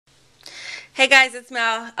Hey guys, it's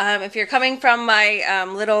Mel. If you're coming from my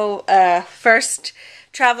little first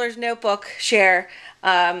traveler's notebook share,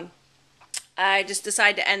 I just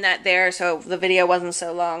decided to end that there so the video wasn't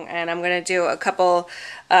so long, and I'm going to do a couple,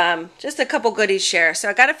 just a couple goodies share. So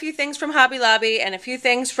I got a few things from Hobby Lobby and a few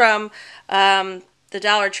things from the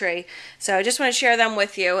Dollar Tree. So I just want to share them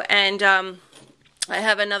with you, and I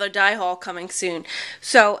have another die haul coming soon.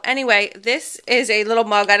 So anyway, this is a little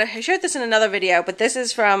mug. I shared this in another video, but this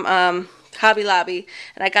is from Hobby Lobby,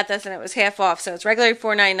 and I got this and it was half off, so it's regularly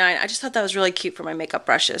 $4.99. I just thought that was really cute for my makeup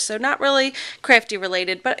brushes. So not really crafty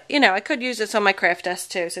related, but you know, I could use this on my craft desk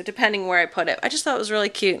too, so depending where I put it. I just thought it was really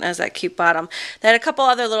cute, and it has that cute bottom. They had a couple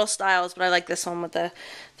other little styles, but I like this one with the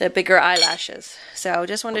bigger eyelashes. So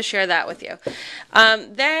just wanted to share that with you.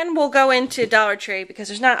 Then we'll go into Dollar Tree because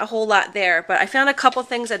there's not a whole lot there, but I found a couple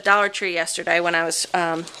things at Dollar Tree yesterday when I was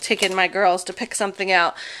taking my girls to pick something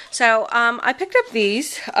out. So I picked up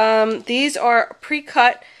these. These are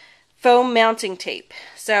pre-cut foam mounting tape.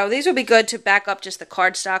 So these would be good to back up just the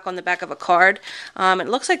cardstock on the back of a card. It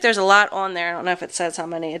looks like there's a lot on there. I don't know if it says how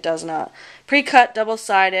many. It does not. Pre-cut,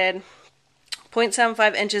 double-sided,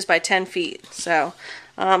 0.75 inches by 10 feet. So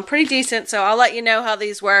pretty decent. So I'll let you know how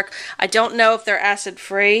these work. I don't know if they're acid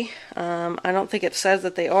free. I don't think it says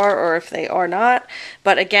that they are, or if they are not.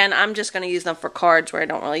 But again, I'm just going to use them for cards where I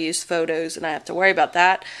don't really use photos and I have to worry about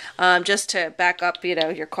that. Just to back up, you know,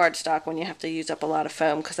 your cardstock when you have to use up a lot of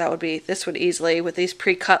foam, because that would be, this would easily, with these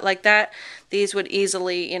pre-cut like that, these would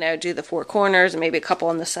easily, you know, do the four corners and maybe a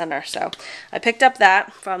couple in the center. So I picked up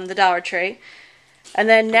that from the Dollar Tree. And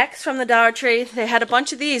then next from the Dollar Tree, they had a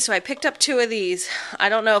bunch of these, so I picked up 2 of these. I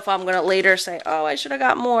don't know if I'm going to later say, oh, I should have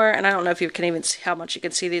got more, and I don't know if you can even see how much you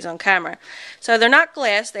can see these on camera. So they're not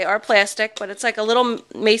glass, they are plastic, but it's like a little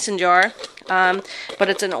mason jar, but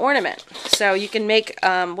it's an ornament. So you can make,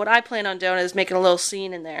 what I plan on doing is making a little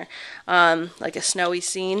scene in there, like a snowy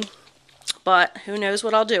scene. But who knows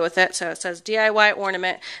what I'll do with it. So it says DIY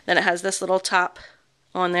ornament, then it has this little top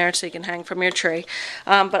on there so you can hang from your tree.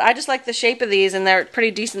 But I just like the shape of these, and they're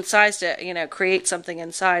pretty decent size to, you know, create something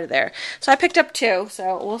inside of there. So I picked up 2,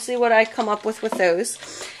 so we'll see what I come up with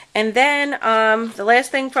those. And then the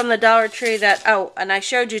last thing from the Dollar Tree that, oh, and I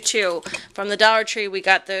showed you 2. From the Dollar Tree we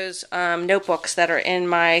got those notebooks that are in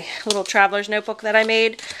my little traveler's notebook that I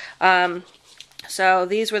made. So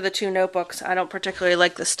these were the 2 notebooks. I don't particularly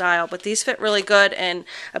like the style, but these fit really good, and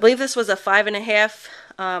I believe this was a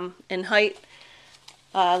 5.5 in height.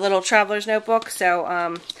 Little traveler's notebook,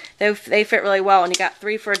 so they fit really well, and you got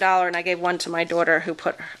 3 for $1, and I gave 1 to my daughter, who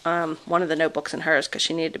put one of the notebooks in hers because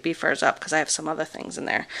she needed to beef hers up because I have some other things in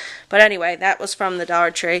there. But anyway, that was from the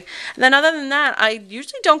Dollar Tree. And then other than that, I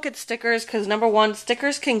usually don't get stickers because, number one,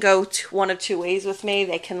 stickers can go one of 2 ways with me.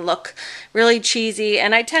 They can look really cheesy,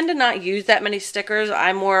 and I tend to not use that many stickers.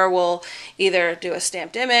 I more will either do a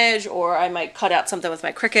stamped image, or I might cut out something with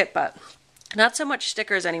my Cricut, but not so much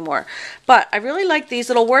stickers anymore. But I really like these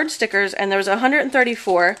little word stickers, and there's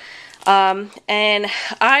 134. And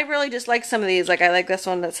I really just like some of these. Like, I like this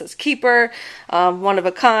one that says keeper, one of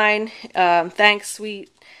a kind, thanks,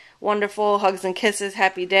 sweet, wonderful, hugs and kisses,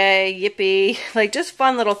 happy day, yippee. Like, just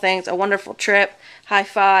fun little things. A wonderful trip, high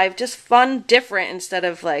five, just fun, different, instead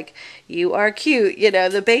of like, you are cute, you know,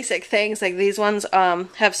 the basic things. Like, these ones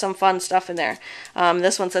have some fun stuff in there.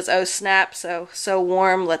 This one says, oh snap, so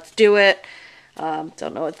warm, let's do it.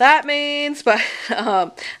 Don't know what that means, but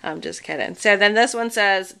I'm just kidding. So then this one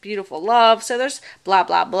says beautiful love. So there's blah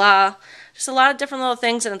blah blah, just a lot of different little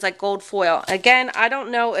things, and it's like gold foil. Again, I don't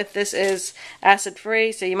know if this is acid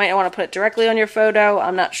free, so you might want to put it directly on your photo.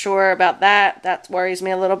 I'm not sure about that. That worries me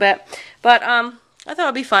a little bit, but I thought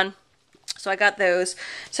it'd be fun. So I got those.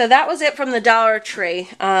 So that was it from the Dollar Tree.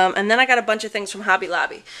 And then I got a bunch of things from Hobby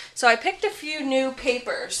Lobby. So I picked a few new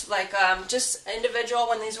papers, like just individual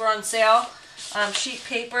when these were on sale. Sheet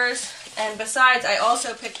papers, and besides, I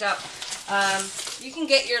also picked up, you can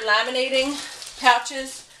get your laminating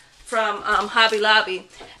pouches from Hobby Lobby,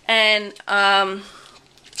 and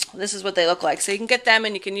this is what they look like. So you can get them,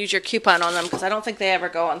 and you can use your coupon on them, because I don't think they ever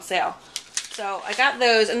go on sale. So I got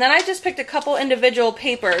those, and then I just picked a couple individual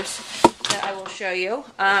papers that I will show you,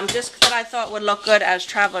 just that I thought would look good as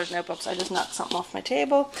traveler's notebooks. I just knocked something off my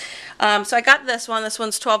table. So I got this one. This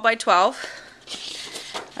one's 12 by 12.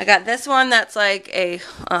 I got this one that's like a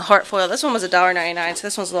heart foil. This one was $1.99, so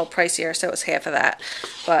this one's a little pricier, so it was half of that.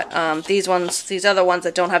 But these other ones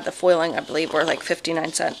that don't have the foiling, I believe, were like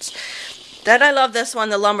 59 cents. Then I love this one,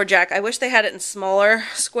 the lumberjack. I wish they had it in smaller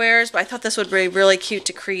squares, but I thought this would be really cute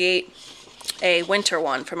to create a winter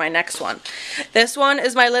one for my next one. This one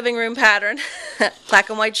is my living room pattern, black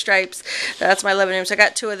and white stripes. That's my living room. So I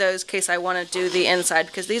got 2 of those in case I want to do the inside,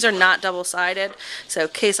 because these are not double-sided. So in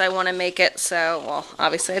case I want to make it so, well,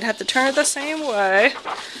 obviously I'd have to turn it the same way,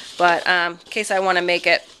 but in case I want to make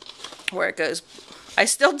it where it goes. I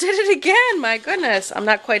still did it again. My goodness, I'm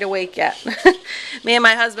not quite awake yet. Me and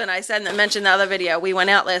my husband, I mentioned the other video, we went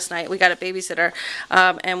out last night. We got a babysitter,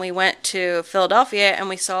 and we went to Philadelphia, and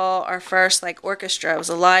we saw our first like orchestra. It was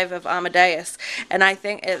a live of Amadeus, and I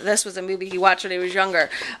think this was a movie he watched when he was younger.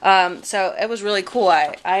 So it was really cool.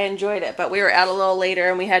 I enjoyed it, but we were out a little later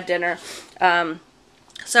and we had dinner.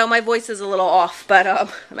 So my voice is a little off, but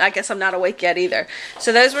I guess I'm not awake yet either.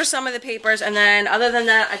 So those were some of the papers, and then other than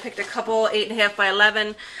that, I picked a couple 8.5 by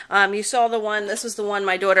 11. You saw the one, this was the one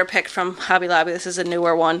my daughter picked from Hobby Lobby. This is a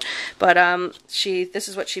newer one, but this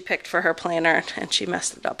is what she picked for her planner, and she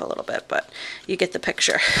messed it up a little bit, but you get the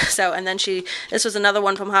picture. So, and then this was another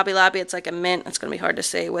one from Hobby Lobby. It's like a mint, it's going to be hard to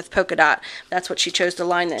see, with polka dot. That's what she chose to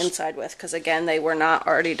line the inside with, because again, they were not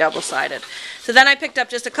already double-sided. So then I picked up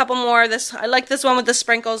just a couple more. I like this one with the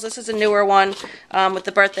sprinkles. This is a newer one with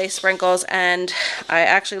the birthday sprinkles, and I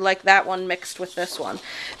actually like that one mixed with this one.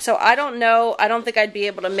 So I don't know, I don't think I'd be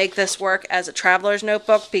able to make this work as a traveler's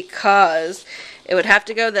notebook, because it would have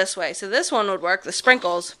to go this way. So this one would work, the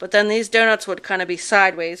sprinkles, but then these donuts would kind of be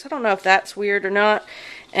sideways. I don't know if that's weird or not.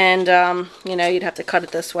 And, you know, you'd have to cut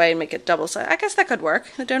it this way and make it double-sided. I guess that could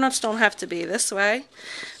work. The donuts don't have to be this way.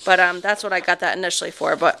 But that's what I got that initially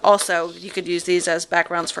for. But also, you could use these as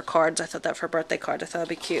backgrounds for cards. I thought that for birthday cards. I thought that'd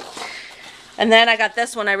be cute. And then I got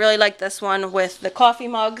this one. I really like this one with the coffee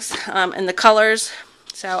mugs and the colors.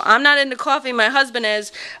 So I'm not into coffee. My husband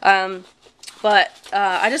is. But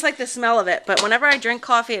I just like the smell of it. But whenever I drink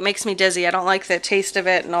coffee, it makes me dizzy. I don't like the taste of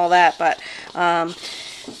it and all that.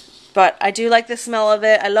 But I do like the smell of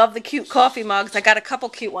it. I love the cute coffee mugs. I got a couple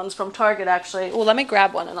cute ones from Target, actually. Oh, let me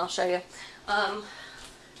grab one and I'll show you. I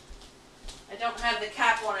don't have the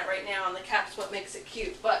cap on it right now, and the cap's what makes it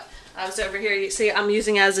cute. But I was over here. You see, I'm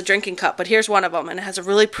using it as a drinking cup. But here's one of them, and it has a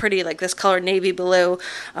really pretty, like this color, navy blue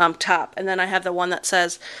top. And then I have the one that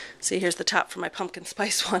says, see, here's the top for my pumpkin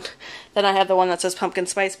spice one. Then I have the one that says pumpkin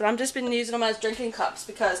spice. But I've just been using them as drinking cups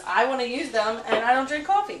because I want to use them, and I don't drink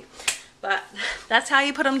coffee. But that's how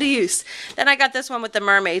you put them to use. Then I got this one with the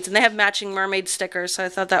mermaids, and they have matching mermaid stickers, so I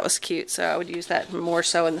thought that was cute. So I would use that more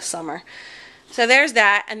so in the summer. So there's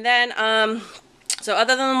that. And then, so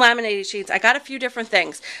other than the laminated sheets, I got a few different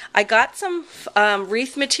things. I got some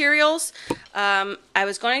wreath materials. I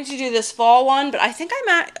was going to do this fall one, but I think I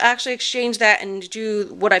might actually exchange that and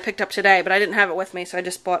do what I picked up today, but I didn't have it with me, so I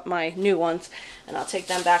just bought my new ones, and I'll take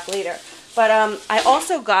them back later. But I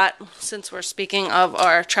also got, since we're speaking of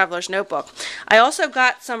our traveler's notebook, I also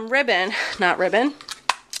got some ribbon, not ribbon,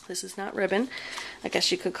 this is not ribbon, I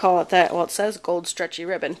guess you could call it that. Well, it says gold stretchy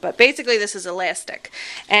ribbon, but basically this is elastic.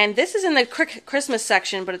 And this is in the Christmas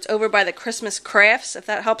section, but it's over by the Christmas crafts, if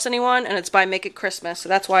that helps anyone, and it's by Make It Christmas. So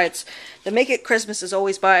that's why the Make It Christmas is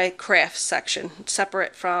always by crafts section,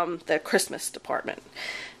 separate from the Christmas department,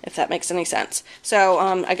 if that makes any sense. So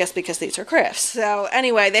I guess because these are crafts. So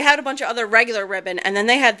anyway, they had a bunch of other regular ribbon, and then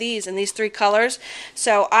they had these in these 3 colors.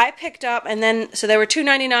 So I picked up, and then, so they were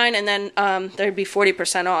 $2.99, and then there'd be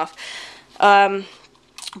 40% off.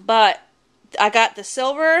 But I got the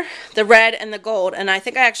silver, the red, and the gold, and I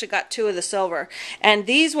think I actually got 2 of the silver. And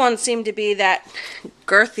these ones seem to be that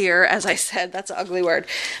girthier, as I said, that's an ugly word,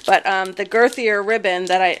 but the girthier ribbon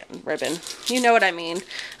that you know what I mean.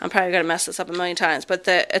 I'm probably going to mess this up a million times, but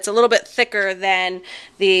it's a little bit thicker than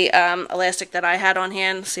the elastic that I had on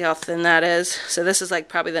hand. See how thin that is? So this is like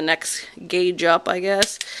probably the next gauge up, I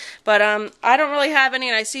guess. But I don't really have any,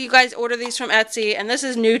 and I see you guys order these from Etsy, and this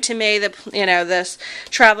is new to me, this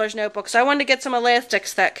traveler's notebook. So I wanted to get some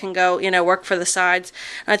elastics that can go, work for the sides.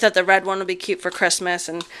 And I thought the red one would be cute for Christmas,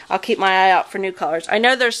 and I'll keep my eye out for new colors. I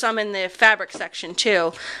know there's some in the fabric section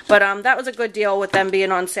too, but that was a good deal with them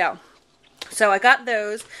being on sale. So I got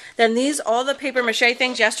those. Then all the paper mache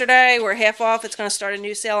things yesterday were half off. It's going to start a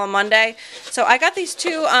new sale on Monday. So I got these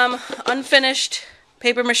 2 unfinished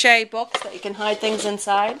paper mache books that you can hide things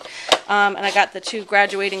inside, and I got the 2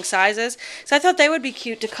 graduating sizes. So I thought they would be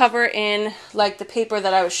cute to cover in like the paper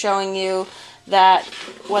that I was showing you, that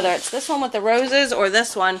whether it's this one with the roses or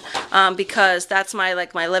this one, because that's my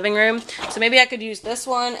living room. So maybe I could use this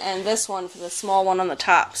one and this one for the small one on the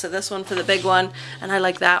top. So this one for the big one, and I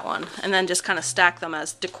like that one, and then just kind of stack them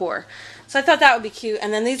as decor. So I thought that would be cute.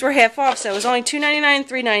 And then these were half off, so it was only $2.99,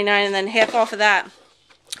 $3.99, and then half off of that.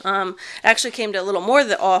 Actually came to a little more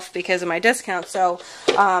off because of my discount, so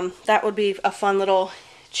that would be a fun little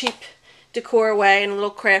cheap decor way and a little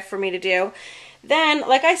craft for me to do. Then,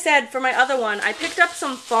 like I said, for my other one, I picked up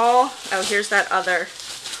some fall, oh, here's that other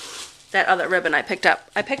ribbon I picked up.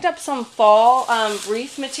 I picked up some fall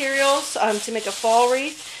wreath materials to make a fall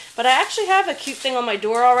wreath. But I actually have a cute thing on my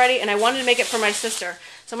door already, and I wanted to make it for my sister.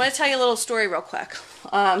 So I'm going to tell you a little story real quick.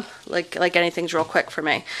 Like anything's real quick for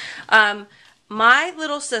me. My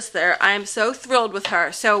little sister, I am so thrilled with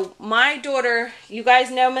her. So my daughter, you guys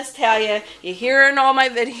know Miss Talia. You hear her in all my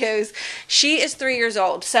videos. She is 3 years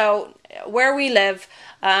old. So where we live,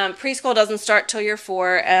 preschool doesn't start till you're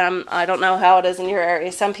 4. I don't know how it is in your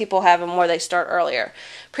area. Some people have them where they start earlier.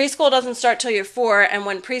 Preschool doesn't start till you're 4, and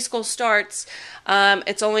when preschool starts,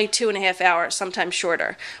 it's only 2.5 hours, sometimes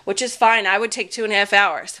shorter, which is fine. I would take 2.5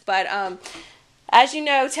 hours. But as you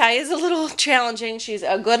know, Talia's a little challenging. She's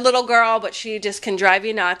a good little girl, but she just can drive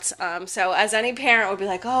you nuts. So as any parent would be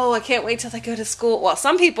like, oh, I can't wait till they go to school. Well,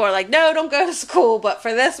 some people are like, no, don't go to school. But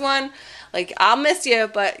for this one, like, I'll miss you,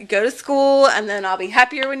 but go to school, and then I'll be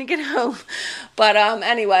happier when you get home. But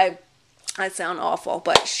anyway, I sound awful.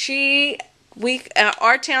 But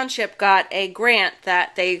our township got a grant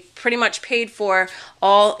that they pretty much paid for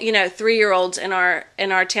all, 3-year-olds in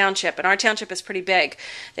our township, and our township is pretty big.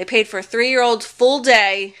 They paid for 3-year-olds full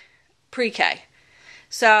day pre-K.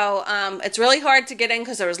 So it's really hard to get in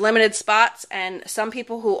because there was limited spots, and some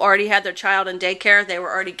people who already had their child in daycare, they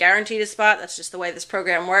were already guaranteed a spot. That's just the way this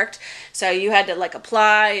program worked. So you had to like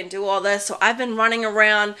apply and do all this. So I've been running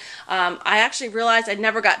around. I actually realized I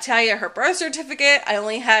never got Talia her birth certificate. I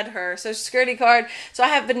only had her social security card. So I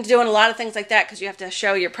have been doing a lot of things like that because you have to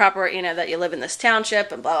show your proper, that you live in this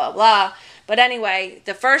township and blah, blah, blah. But anyway,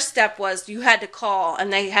 the first step was you had to call,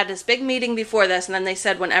 and they had this big meeting before this, and then they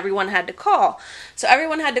said when everyone had to call. So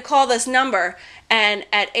everyone had to call this number, and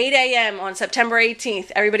at 8 a.m. on September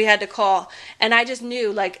 18th, everybody had to call. And I just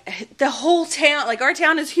knew, like, the whole town, like, our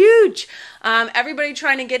town is huge. Everybody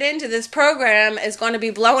trying to get into this program is going to be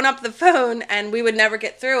blowing up the phone, and we would never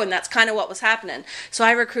get through, and that's kind of what was happening. So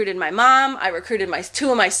I recruited my mom, I recruited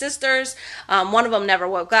two of my sisters. One of them never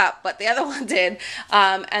woke up, but the other one did.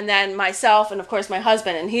 And then myself, and of course my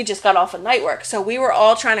husband, and he just got off of night work. So we were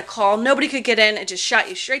all trying to call. Nobody could get in. It just shot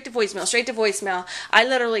you straight to voicemail, straight to voicemail. I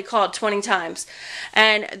literally called 20 times.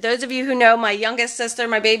 And those of you who know my youngest sister,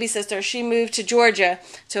 my baby sister, she moved to Georgia,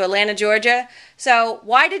 to Atlanta, Georgia. So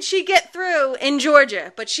why did she get through in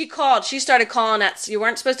Georgia? But she called. She started calling you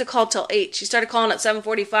weren't supposed to call till 8. She started calling at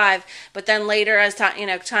 7:45. But then later, as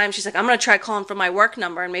time, she's like, I'm going to try calling from my work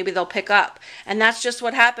number, and maybe they'll pick up. And that's just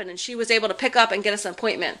what happened. And she was able to pick up and get us an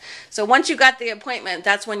appointment. So once you got the appointment,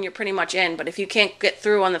 that's when you're pretty much in. But if you can't get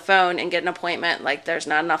through on the phone and get an appointment, like, there's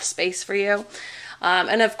not enough space for you.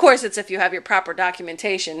 And of course, it's if you have your proper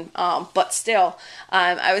documentation, but still,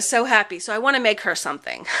 I was so happy. So I want to make her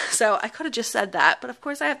something. So I could have just said that, but of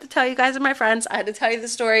course I have to tell you guys and my friends. I had to tell you the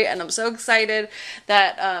story, and I'm so excited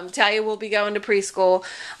that Talia will be going to preschool.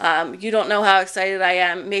 You don't know how excited I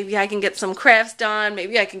am. Maybe I can get some crafts done.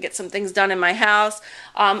 Maybe I can get some things done in my house.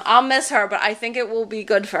 I'll miss her, but I think it will be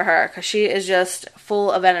good for her because she is just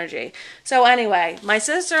full of energy. So anyway, my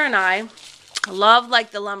sister and I love,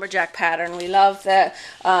 like, the lumberjack pattern. We love the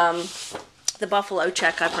buffalo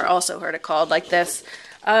check. I've also heard it called like this.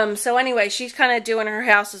 So anyway, she's kind of doing her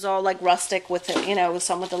house is all like rustic with it, with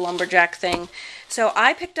some with the lumberjack thing. So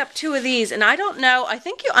I picked up 2 of these, and I don't know. I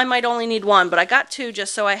think I might only need 1, but I got 2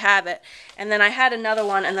 just so I have it. And then I had another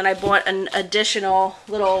one, and then I bought an additional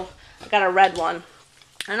little. I got a red one.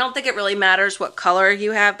 I don't think it really matters what color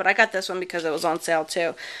you have, but I got this one because it was on sale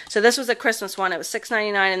too. So this was a Christmas one. It was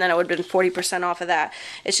 $6.99, and then it would have been 40% off of that.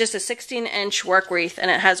 It's just a 16-inch work wreath,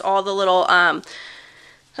 and it has all the little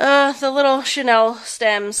Chanel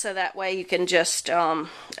stems, so that way you can just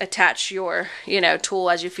attach your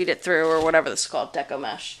tool as you feed it through, or whatever this is called, deco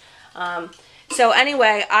mesh. So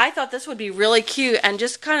anyway, I thought this would be really cute, and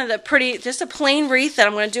just kind of just a plain wreath that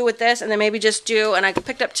I'm going to do with this, and then maybe just and I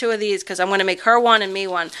picked up 2 of these because I'm going to make her one and me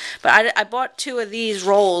one. But I bought 2 of these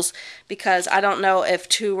rolls because I don't know if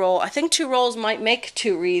I think 2 rolls might make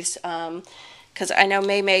 2 wreaths, because I know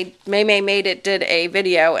May did a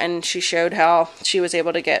video, and she showed how she was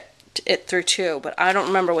able to get it through 2, but I don't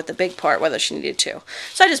remember with the big part whether she needed 2.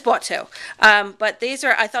 So I just bought 2. But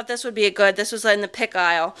I thought this would be this was in the pick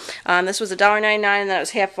aisle. This was $1.99, and then it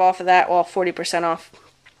was half off of that, well, 40% off.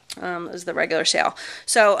 Is the regular sale.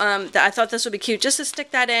 So I thought this would be cute just to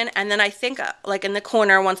stick that in, and then I think like in the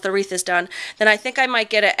corner once the wreath is done, then I think I might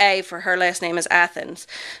get an A for her last name is Athens.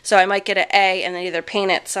 So I might get an A and then either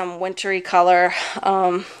paint it some wintry color.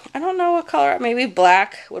 I don't know what color, maybe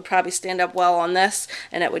black would probably stand up well on this,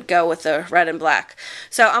 and it would go with the red and black.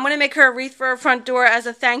 So I'm going to make her a wreath for her front door as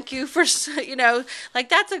a thank you for, you know, like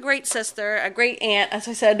that's a great sister, a great aunt, as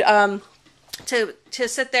I said, to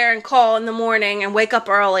sit there and call in the morning and wake up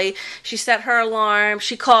early. She set her alarm,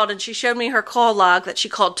 she called, and she showed me her call log that she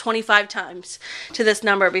called 25 times to this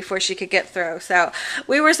number before she could get through. So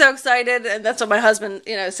we were so excited, and that's what my husband,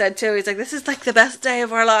 you know, said too. He's like, this is like the best day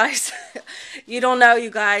of our lives. You don't know, you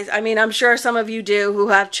guys. I mean, I'm sure some of you do who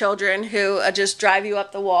have children who just drive you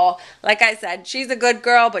up the wall. Like I said, she's a good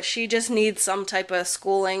girl, but she just needs some type of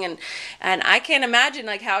schooling, and I can't imagine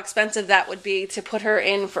like how expensive that would be to put her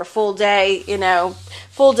in for full day, you know,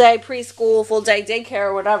 full day preschool, full day daycare,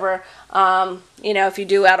 or whatever, you know, if you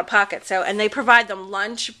do out of pocket. So, and they provide them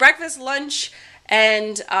lunch, breakfast, lunch,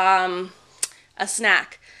 and a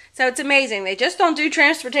snack. So it's amazing. They just don't do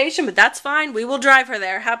transportation, but that's fine. We will drive her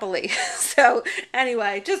there happily. So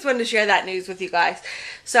anyway, just wanted to share that news with you guys.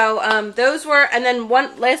 So those were, and then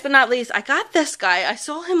one, last but not least, I got this guy. I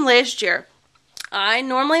saw him last year. I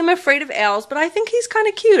normally am afraid of owls, but I think he's kind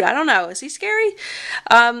of cute. I don't know. Is he scary?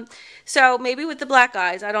 So maybe with the black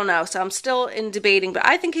eyes, I don't know. So I'm still in debating, but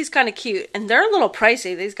I think he's kind of cute. And they're a little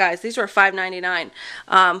pricey, these guys. These were $5.99.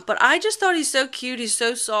 But I just thought he's so cute. He's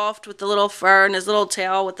so soft with the little fur and his little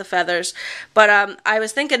tail with the feathers. But I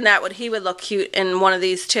was thinking that he would look cute in one of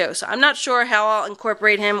these too. So I'm not sure how I'll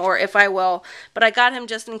incorporate him or if I will. But I got him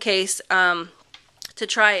just in case to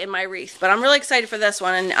try in my wreath. But I'm really excited for this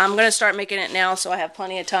one, and I'm going to start making it now so I have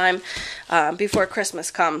plenty of time before Christmas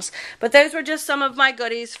comes. But those were just some of my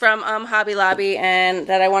goodies from Hobby Lobby and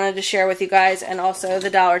that I wanted to share with you guys, and also the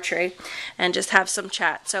Dollar Tree, and just have some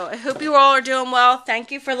chat. So I hope you all are doing well. Thank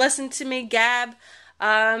you for listening to me gab.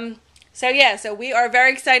 So yeah, so we are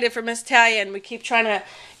very excited for Miss Talia, and we keep trying to,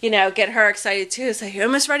 you know, get her excited too. So you're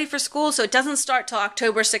almost ready for school, so it doesn't start till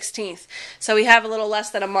October 16th. So we have a little less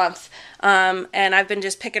than a month. And I've been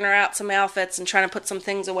just picking her out some outfits and trying to put some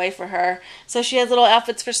things away for her. So she has little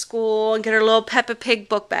outfits for school and get her little Peppa Pig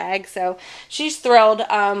book bag. So she's thrilled.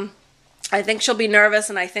 I think she'll be nervous,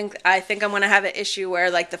 and I think I'm going to have an issue where,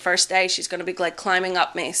 like, the first day she's going to be, like, climbing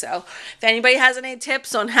up me. So if anybody has any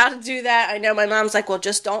tips on how to do that, I know my mom's like, well,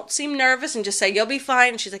 just don't seem nervous and just say, you'll be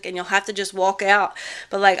fine. And she's like, and you'll have to just walk out.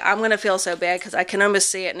 But, like, I'm going to feel so bad because I can almost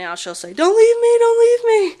see it now. She'll say, don't leave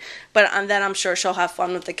me. But then I'm sure she'll have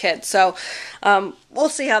fun with the kids. So we'll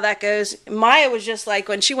see how that goes. Maya was just like,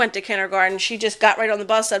 when she went to kindergarten, she just got right on the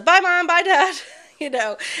bus, said, bye, Mom, bye, Dad. You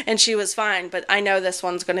know, and she was fine, but I know this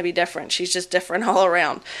one's going to be different. She's just different all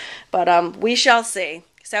around, but we shall see.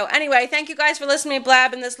 So anyway, thank you guys for listening to me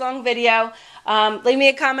blab in this long video. Leave me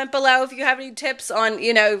a comment below if you have any tips on,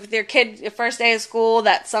 you know, if your kid, your first day of school,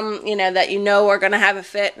 that you know are going to have a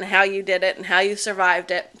fit, and how you did it and how you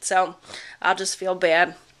survived it. So I'll just feel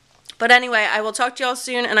bad. But anyway, I will talk to y'all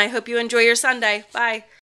soon, and I hope you enjoy your Sunday. Bye.